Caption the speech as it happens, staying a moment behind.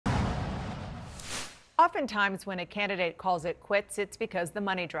Oftentimes, when a candidate calls it quits, it's because the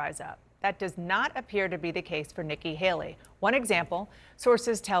money dries up. That does not appear to be the case for Nikki Haley. One example,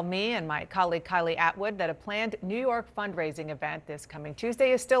 sources tell me and my colleague Kylie Atwood that a planned New York fundraising event this coming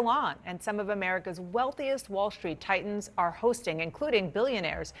Tuesday is still on, and some of America's wealthiest Wall Street titans are hosting, including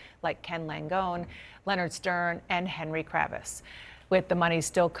billionaires like Ken Langone, Leonard Stern, and Henry Kravis. With the money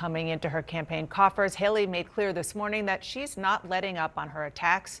still coming into her campaign coffers, Haley made clear this morning that she's not letting up on her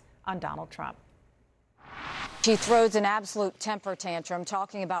attacks on Donald Trump. She throws an absolute temper tantrum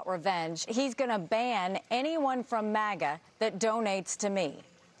talking about revenge. He's going to ban anyone from MAGA that donates to me.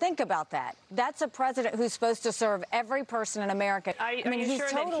 Think about that. That's a president who's supposed to serve every person in America. I mean, he's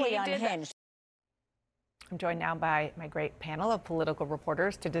totally unhinged. I'm joined now by my great panel of political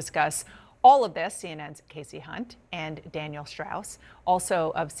reporters to discuss all of this. CNN's Casey Hunt and Daniel Strauss,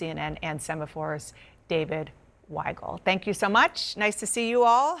 also of CNN and Semaphor's David Weigel. Thank you so much. Nice to see you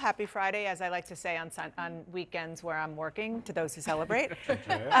all. Happy Friday, as I like to say on weekends where I'm working, to those who celebrate.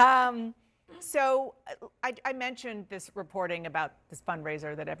 So I mentioned this reporting about this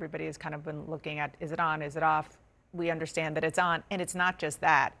fundraiser that everybody has kind of been looking at. Is it on? Is it off? We understand that it's on, and it's not just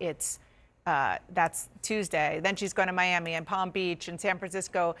that. It's that's Tuesday. Then she's going to Miami and Palm Beach and San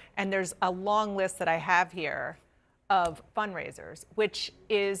Francisco, and there's a long list that I have here of fundraisers, which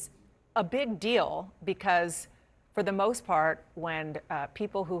is a big deal because for the most part, when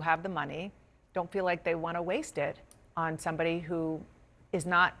people who have the money don't feel like they want to waste it on somebody who is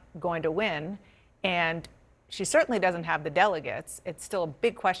not going to win, and she certainly doesn't have the delegates. It's still a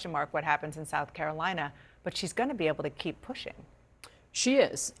big question mark what happens in South Carolina, but she's going to be able to keep pushing. She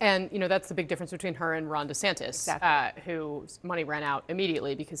is. And, you know, that's the big difference between her and Ron DeSantis, exactly. Whose money ran out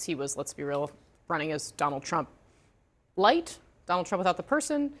immediately because he was, let's be real, running as Donald Trump light, Donald Trump without the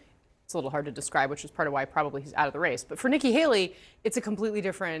person. It's a little hard to describe, which is part of why probably he's out of the race. But for Nikki Haley, it's a completely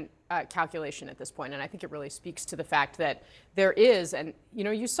different calculation at this point. And I think it really speaks to the fact that there is, and you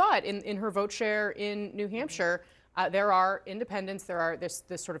know, you saw it in her vote share in New Hampshire. There are independents. There's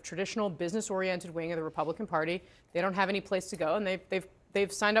this sort of traditional business-oriented wing of the Republican Party. They don't have any place to go, and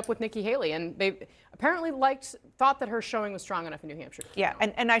they've signed up with Nikki Haley, and they apparently thought that her showing was strong enough in New Hampshire. Yeah,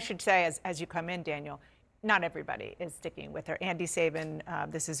 and I should say, as you come in, Daniel, not everybody is sticking with her. Andy Sabin,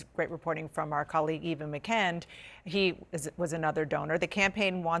 this is great reporting from our colleague Eva McKend. He was another donor. The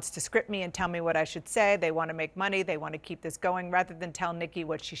campaign wants to script me and tell me what I should say. They want to make money. They want to keep this going. Rather than tell Nikki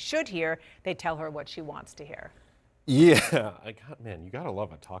what she should hear, they tell her what she wants to hear. Yeah, man, you gotta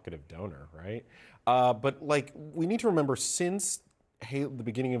love a talkative donor, right? But like, we need to remember, since the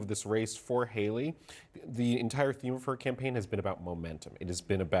beginning of this race for Haley, the entire theme of her campaign has been about momentum. It has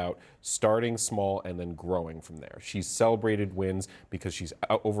been about starting small and then growing from there. She's celebrated wins because she's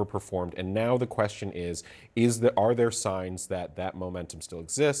overperformed, and now the question is are there signs that that momentum still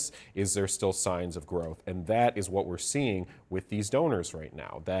exists? Is there still signs of growth? And that is what we're seeing with these donors right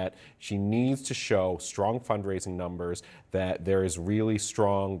now, that she needs to show strong fundraising numbers, that there is really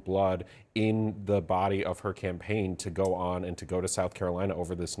strong blood in the body of her campaign to go on and to go to South Carolina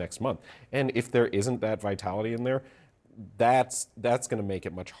over this next month. And if there isn't that vitality in there, that's going to make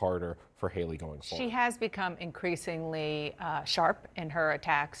it much harder for Haley going forward. She has become increasingly sharp in her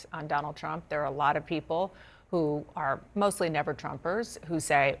attacks on Donald Trump. There are a lot of people who are mostly never Trumpers who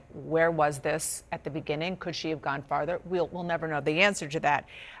say, where was this at the beginning? Could she have gone farther? We'll never know the answer to that.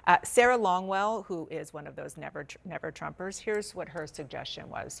 Sarah Longwell, who is one of those never Trumpers, here's what her suggestion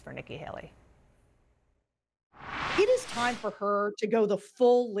was for Nikki Haley. It is time for her to go the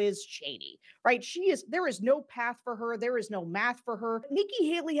full Liz Cheney, right? There is no path for her. There is no math for her.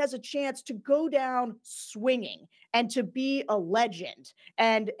 Nikki Haley has a chance to go down swinging and to be a legend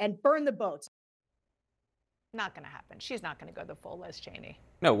and burn the boats. Not going to happen. She's not going to go the full Liz Cheney.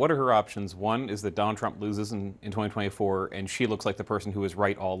 No, what are her options? One is that Donald Trump loses in 2024, and she looks like the person who was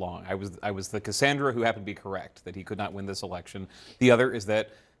right all along. I was the Cassandra who happened to be correct, that he could not win this election. The other is that,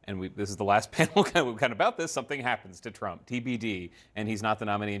 and this is the last panel kind of about this, something happens to Trump, TBD, and he's not the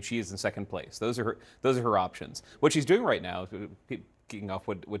nominee, and she is in second place. Those are her options. What she's doing right now, kicking off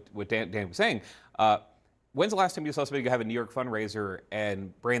what Dan was saying, when's the last time you saw somebody have a New York fundraiser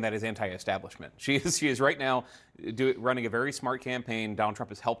and brand that as anti-establishment? She is right now running a very smart campaign. Donald Trump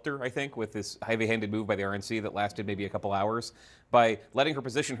has helped her, I think, with this heavy-handed move by the RNC that lasted maybe a couple hours, by letting her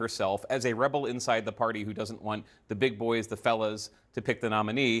position herself as a rebel inside the party who doesn't want the big boys, the fellas, to pick the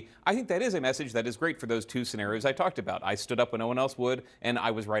nominee. I think that is a message that is great for those two scenarios I talked about. I stood up when no one else would, and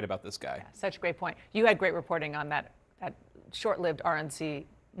I was right about this guy. Yeah, such a great point. You had great reporting on that short-lived RNC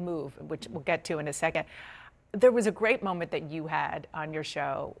move, which we'll get to in a second. There was a great moment that you had on your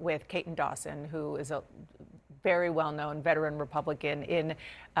show with Caton Dawson, who is a very well-known veteran Republican in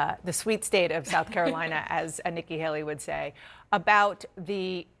the sweet state of South Carolina, as Nikki Haley would say, about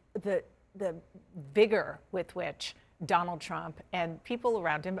the vigor with which Donald Trump and people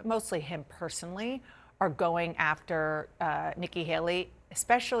around him, but mostly him personally, are going after Nikki Haley,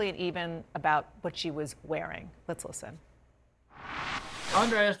 especially and even about what she was wearing. Let's listen.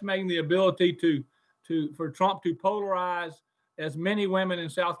 Underestimating the ability for Trump to polarize as many women in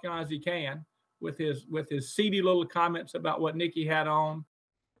South Carolina as he can with his seedy little comments about what Nikki had on.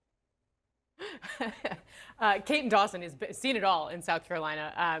 Kate and Dawson has seen it all in South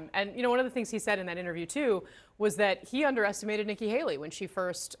Carolina. And, you know, one of the things he said in that interview, too, was that he underestimated Nikki Haley when she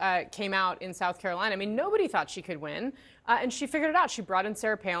first came out in South Carolina. I mean, nobody thought she could win. And she figured it out. She brought in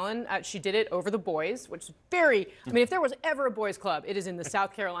Sarah Palin. She did it over the boys, which is I mean, if there was ever a boys club, it is in the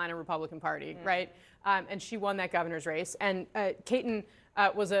South Carolina Republican Party, right? And she won that governor's race. And Caton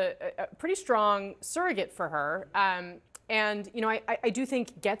was a pretty strong surrogate for her. And, you know, I do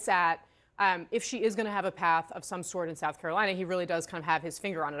think gets at, if she is going to have a path of some sort in South Carolina, he really does kind of have his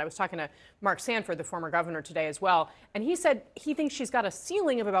finger on it. I was talking to Mark Sanford, the former governor, today as well, and he said he thinks she's got a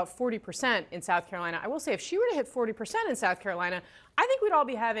ceiling of about 40% in South Carolina. I will say, if she were to hit 40% in South Carolina, I think we'd all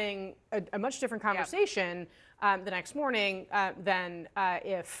be having a much different conversation the next morning than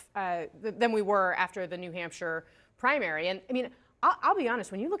we were after the New Hampshire primary. And I mean, I'll be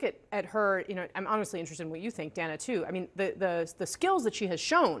honest, when you look at her, you know, I'm honestly interested in what you think, Dana, too. I mean, the skills that she has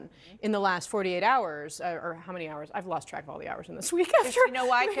shown in the last 48 hours, or how many hours? I've lost track of all the hours in this week. After you know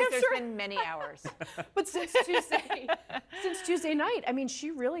why? Because there's been many hours. But since Tuesday night, I mean, she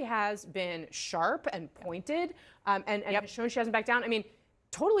really has been sharp and pointed, and has shown she hasn't backed down. I mean,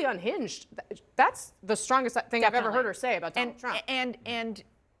 totally unhinged. That's the strongest thing I've ever heard her say about Donald Trump. And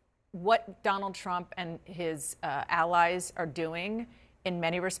what Donald Trump and his allies are doing, in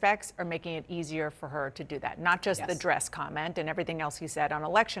many respects, are making it easier for her to do that. Not just the dress comment and everything else he said on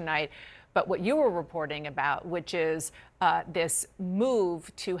election night, but what you were reporting about, which is this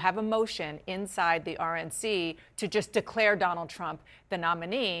move to have a motion inside the RNC to just declare Donald Trump the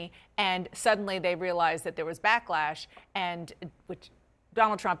nominee, and suddenly they realized that there was backlash, and which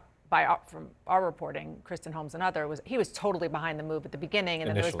Donald Trump, from our reporting, Kristen Holmes and other, he was totally behind the move at the beginning, and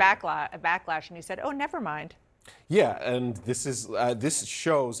then there was backlash, and he said, "Oh, never mind." Yeah, and this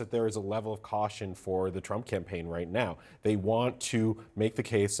shows that there is a level of caution for the Trump campaign right now. They want to make the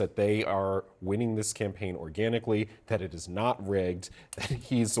case that they are winning this campaign organically, that it is not rigged, that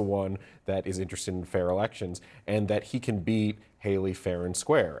he's the one that is interested in fair elections, and that he can beat Haley fair and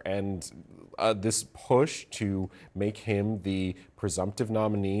square. And this push to make him the presumptive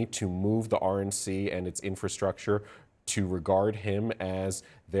nominee, to move the RNC and its infrastructure to regard him as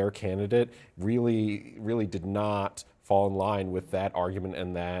their candidate, really did not fall in line with that argument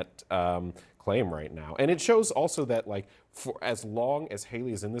and that claim right now. And it shows also that, like, for as long as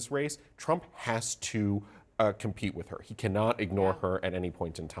Haley is in this race, Trump has to compete with her. He cannot ignore her at any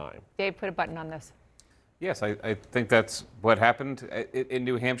point in time. Dave, put a button on this. Yes, I think that's what happened in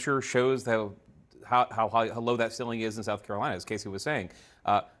New Hampshire. Shows how low that ceiling is in South Carolina, as Casey was saying.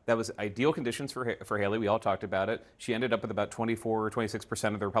 That was ideal conditions for Haley. We all talked about it. She ended up with about 24 or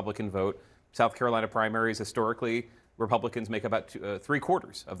 26% of the Republican vote. South Carolina primaries, historically, Republicans make about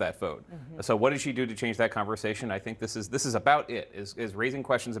 3/4 of that vote. So what did she do to change that conversation? I think this is about it, is raising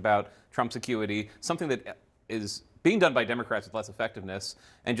questions about Trump's acuity, something that is being done by Democrats with less effectiveness,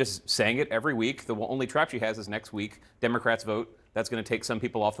 and just saying it every week. The only trap she has is next week, Democrats vote. That's going to take some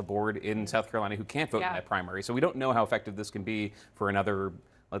people off the board in South Carolina who can't vote in that primary. So we don't know how effective this can be for another,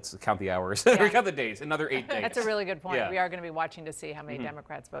 let's count the hours, count the days, another 8 days. That's a really good point. We are going to be watching to see how many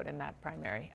Democrats vote in that primary.